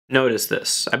Notice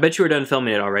this. I bet you were done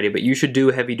filming it already, but you should do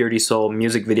Heavy Dirty Soul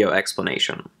music video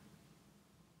explanation.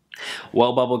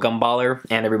 Well, Bubblegum Baller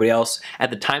and everybody else,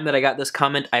 at the time that I got this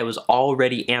comment, I was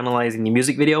already analyzing the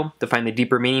music video to find the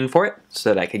deeper meaning for it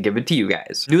so that I could give it to you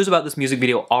guys. News about this music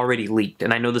video already leaked,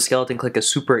 and I know the Skeleton Clique is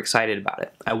super excited about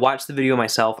it. I watched the video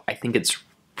myself. I think it's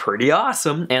pretty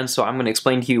awesome, and so I'm going to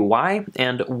explain to you why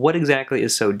and what exactly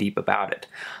is so deep about it.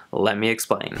 Let me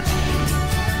explain.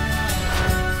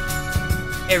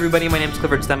 Hey everybody, my name is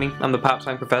Clifford Stemming. I'm the Pop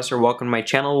Song Professor. Welcome to my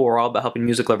channel where we're all about helping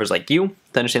music lovers like you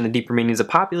to understand the deeper meanings of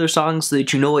popular songs so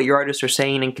that you know what your artists are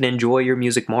saying and can enjoy your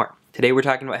music more. Today we're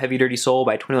talking about Heavy Dirty Soul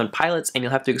by 21 Pilots, and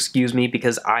you'll have to excuse me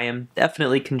because I am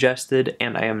definitely congested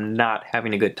and I am not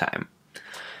having a good time.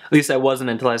 At least I wasn't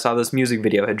until I saw this music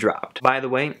video had dropped. By the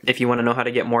way, if you want to know how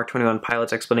to get more 21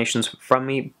 Pilots explanations from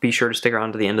me, be sure to stick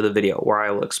around to the end of the video where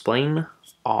I will explain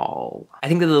all. I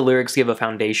think that the lyrics give a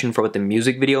foundation for what the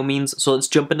music video means, so let's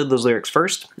jump into those lyrics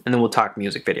first, and then we'll talk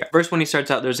music video. First, when he starts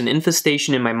out, there's an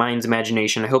infestation in my mind's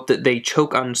imagination. I hope that they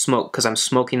choke on smoke because I'm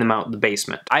smoking them out in the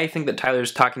basement. I think that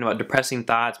Tyler's talking about depressing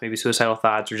thoughts, maybe suicidal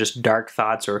thoughts, or just dark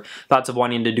thoughts, or thoughts of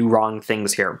wanting to do wrong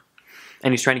things here.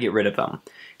 And he's trying to get rid of them.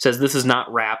 He says this is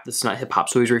not rap, this is not hip-hop,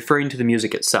 so he's referring to the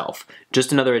music itself.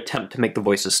 Just another attempt to make the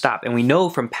voices stop. And we know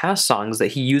from past songs that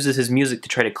he uses his music to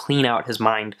try to clean out his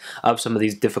mind of some of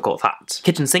these difficult thoughts.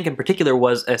 Kitchen Sink in particular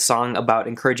was a song about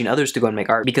encouraging others to go and make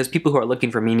art because people who are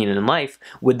looking for meaning in life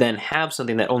would then have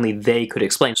something that only they could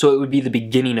explain. So it would be the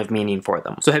beginning of meaning for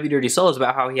them. So Heavy Dirty Soul is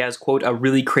about how he has, quote, a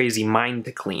really crazy mind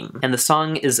to clean. And the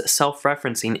song is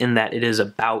self-referencing in that it is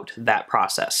about that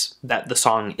process, that the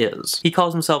song is. He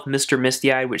calls himself Mr.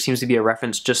 Misty-Eyed, which seems to be a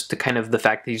reference just to kind of the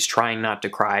fact that he's trying not to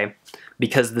cry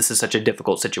because this is such a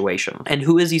difficult situation. And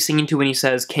who is he singing to when he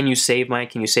says, can you save my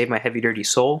heavy dirty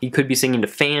soul? He could be singing to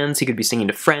fans, he could be singing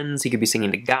to friends, he could be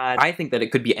singing to God. I think that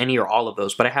it could be any or all of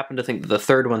those, but I happen to think that the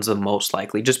third one's the most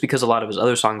likely, just because a lot of his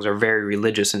other songs are very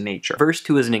religious in nature. Verse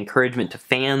 2 is an encouragement to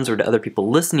fans or to other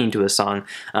people listening to his song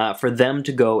for them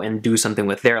to go and do something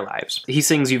with their lives. He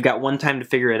sings, you've got one time to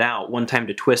figure it out, one time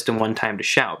to twist and one time to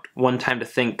shout, one time to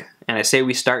think, and I say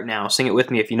we start now, sing it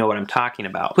with me if you know what I'm talking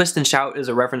about. Twist and Shout is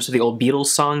a reference to the old Beatles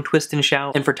song, Twist and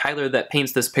Shout, and for Tyler that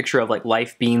paints this picture of like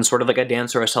life being sort of like a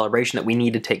dance or a celebration that we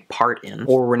need to take part in,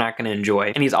 or we're not going to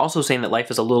enjoy. And he's also saying that life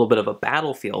is a little bit of a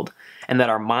battlefield, and that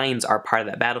our minds are part of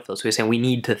that battlefield, so he's saying we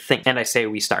need to think, and I say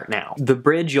we start now. The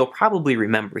bridge you'll probably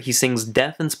remember. He sings,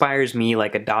 death inspires me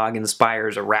like a dog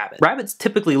inspires a rabbit. Rabbits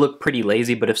typically look pretty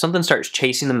lazy, but if something starts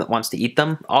chasing them that wants to eat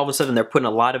them, all of a sudden they're putting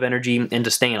a lot of energy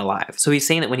into staying alive. So he's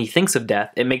saying that when he thinks of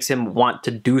death, it makes him want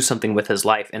to do something with his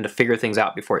life and to figure things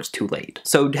out before it's too late.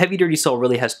 So Heavy Dirty Soul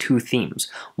really has two themes.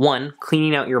 One,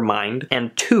 cleaning out your mind,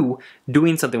 and two,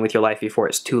 doing something with your life before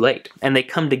it's too late. And they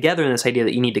come together in this idea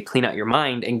that you need to clean out your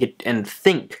mind and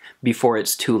think before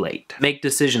it's too late. Make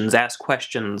decisions, ask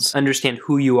questions, understand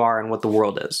who you are and what the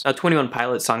world is. Now, 21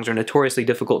 Pilots songs are notoriously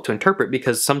difficult to interpret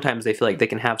because sometimes they feel like they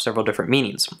can have several different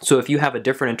meanings. So if you have a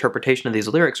different interpretation of these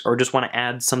lyrics or just want to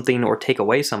add something or take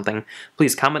away something,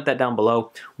 please comment that down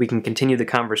below. We can continue the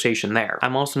conversation there.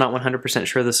 I'm also not 100%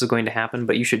 sure this is going to happen,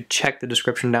 but you should check the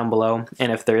description down below,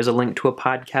 and if there is a link to a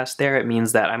podcast there, it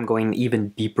means that I'm going even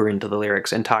deeper into the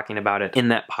lyrics and talking about it in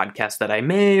that podcast that I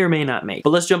may or may not make. But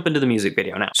let's jump into the music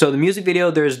video now. So the music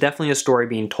video, there's definitely a story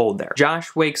being told there.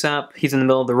 Josh wakes up, he's in the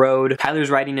middle of the road, Tyler's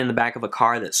riding in the back of a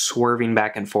car that's swerving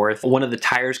back and forth. One of the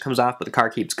tires comes off, but the car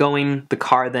keeps going. The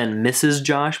car then misses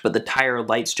Josh, but the tire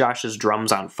lights Josh's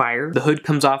drums on fire. The hood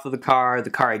comes off of the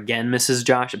car again misses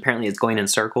Josh. Apparently it's going in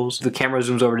circles. The camera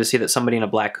zooms over to see that somebody in a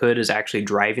black hood is actually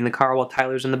driving the car while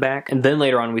Tyler's in the back. And then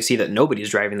later on we see that nobody's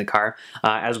driving the car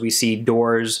as we see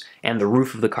doors and the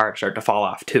roof of the car start to fall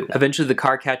off too. Eventually the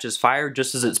car catches fire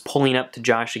just as it's pulling up to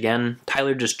Josh again.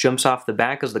 Tyler just jumps off the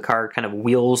back as the car kind of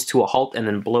wheels to a halt and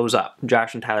then blows up.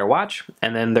 Josh and Tyler watch,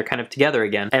 and then they're kind of together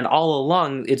again. And all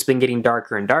along it's been getting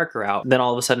darker and darker out. Then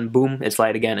all of a sudden, boom, it's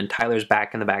light again and Tyler's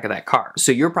back in the back of that car.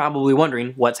 So you're probably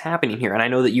wondering what's happening here. And I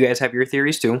know that you guys have your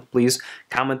theories too. Please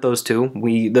comment those too.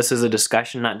 This is a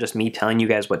discussion, not just me telling you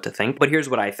guys what to think. But here's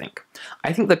what I think.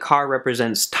 I think the car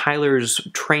represents Tyler's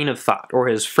train of thought, or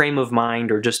his frame of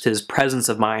mind, or just his presence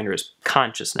of mind, or his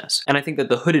consciousness. And I think that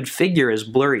the hooded figure is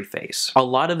Blurryface. A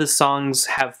lot of his songs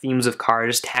have themes of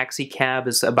cars. Taxi Cab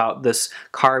is about this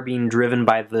car being driven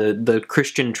by the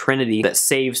Christian Trinity that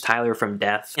saves Tyler from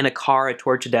death. In a car, a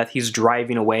torch of death, he's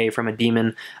driving away from a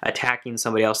demon attacking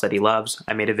somebody else that he loves.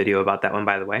 I made a video about that one, by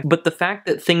by the way. But the fact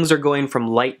that things are going from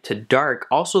light to dark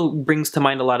also brings to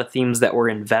mind a lot of themes that were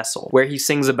in Vessel, where he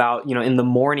sings about, you know, in the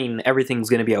morning everything's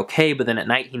going to be okay, but then at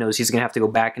night he knows he's going to have to go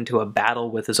back into a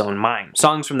battle with his own mind.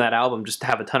 Songs from that album just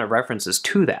have a ton of references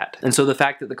to that. And so the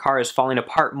fact that the car is falling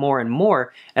apart more and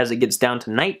more as it gets down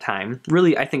to nighttime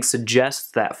really, I think,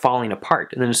 suggests that falling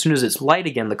apart. And then as soon as it's light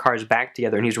again, the car's back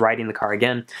together and he's riding the car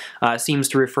again, seems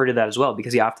to refer to that as well,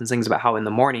 because he often sings about how in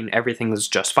the morning everything is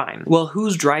just fine. Well,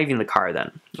 who's driving the car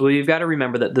then? Well, you've got to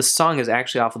remember that this song is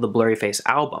actually off of the Blurryface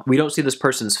album. We don't see this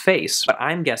person's face, but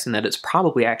I'm guessing that it's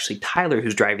probably actually Tyler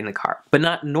who's driving the car. But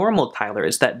not normal Tyler,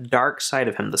 it's that dark side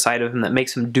of him, the side of him that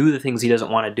makes him do the things he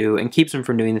doesn't want to do and keeps him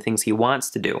from doing the things he wants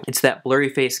to do. It's that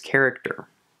Blurryface character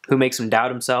who makes him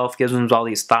doubt himself, gives him all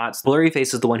these thoughts.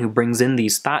 Blurryface is the one who brings in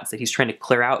these thoughts that he's trying to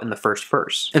clear out in the first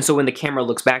verse. And so when the camera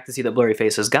looks back to see that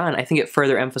Blurryface is gone, I think it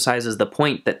further emphasizes the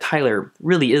point that Tyler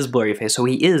really is Blurryface, so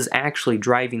he is actually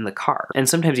driving the car. And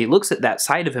sometimes he looks at that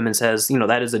side of him and says, you know,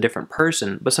 that is a different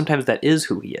person, but sometimes that is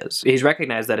who he is. He's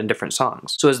recognized that in different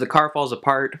songs. So as the car falls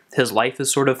apart, his life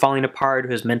is sort of falling apart,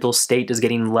 his mental state is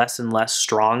getting less and less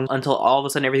strong, until all of a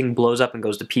sudden everything blows up and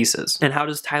goes to pieces. And how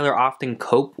does Tyler often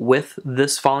cope with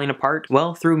this falling apart?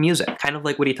 Well, through music. Kind of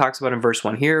like what he talks about in verse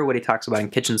 1 here, what he talks about in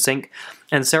Kitchen Sink,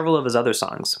 and several of his other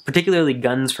songs, particularly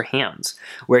Guns for Hands,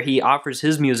 where he offers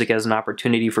his music as an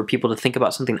opportunity for people to think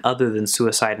about something other than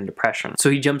suicide and depression.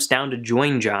 So he jumps down to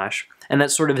join Josh, and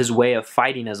that's sort of his way of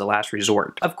fighting as a last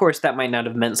resort. Of course, that might not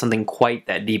have meant something quite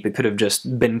that deep. It could have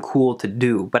just been cool to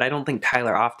do, but I don't think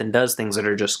Tyler often does things that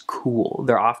are just cool.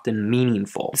 They're often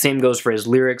meaningful. The same goes for his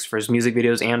lyrics, for his music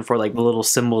videos, and for like the little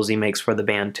symbols he makes for the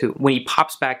band too. When he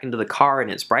pops back into the car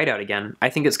and it's bright out again, I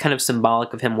think it's kind of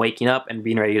symbolic of him waking up and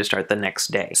being ready to start the next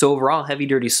day. So overall, Heavy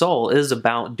Dirty Soul is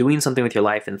about doing something with your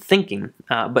life and thinking,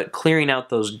 but clearing out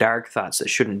those dark thoughts that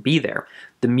shouldn't be there.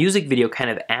 The music video kind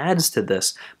of adds to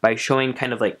this by showing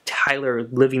kind of like Tyler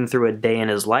living through a day in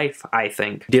his life, I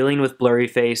think. Dealing with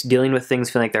Blurryface, dealing with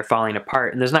things feeling like they're falling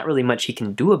apart, and there's not really much he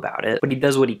can do about it, but he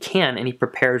does what he can and he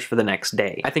prepares for the next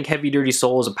day. I think Heavy Dirty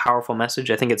Soul is a powerful message.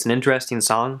 I think it's an interesting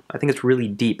song. I think it's really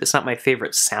deep. It's not my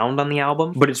favorite sound on the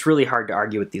album, but it's really hard to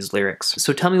argue with these lyrics.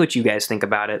 So tell me what you guys think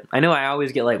about it. I know I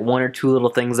always get like one or two little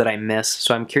things that I miss,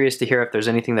 so I'm curious to hear if there's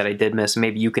anything that I did miss.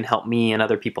 Maybe you can help me and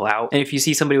other people out. And if you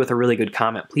see somebody with a really good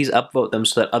comment, please upvote them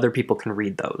so that other people can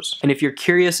read those. And if you're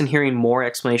curious in hearing more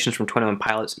explanations from 21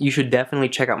 Pilots, you should definitely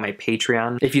check out my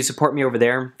Patreon. If you support me over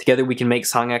there, together we can make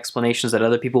song explanations that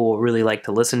other people will really like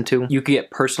to listen to. You could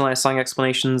get personalized song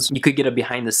explanations. You could get a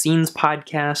behind the scenes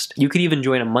podcast. You could even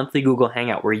join a monthly Google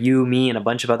Hangout where you, me, and a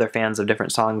bunch of other fans of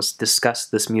different songs discuss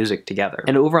this music together.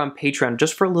 And over on Patreon,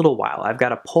 just for a little while, I've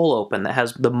got a poll open that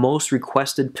has the most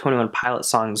requested 21 Pilot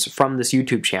songs from this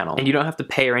YouTube channel. And you don't have to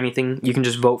pay or anything. You can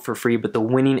just vote for free, but the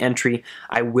winning entry,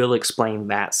 I will explain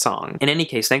that song. In any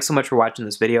case, thanks so much for watching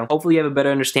this video. Hopefully you have a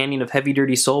better understanding of Heavy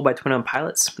Dirty Soul by 21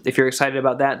 Pilots. If you're excited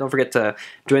about that, don't forget to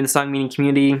join the song meaning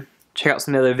community, check out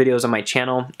some of the other videos on my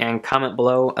channel, and comment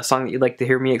below a song that you'd like to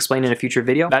hear me explain in a future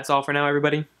video. That's all for now,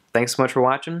 everybody. Thanks so much for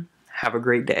watching. Have a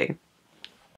great day.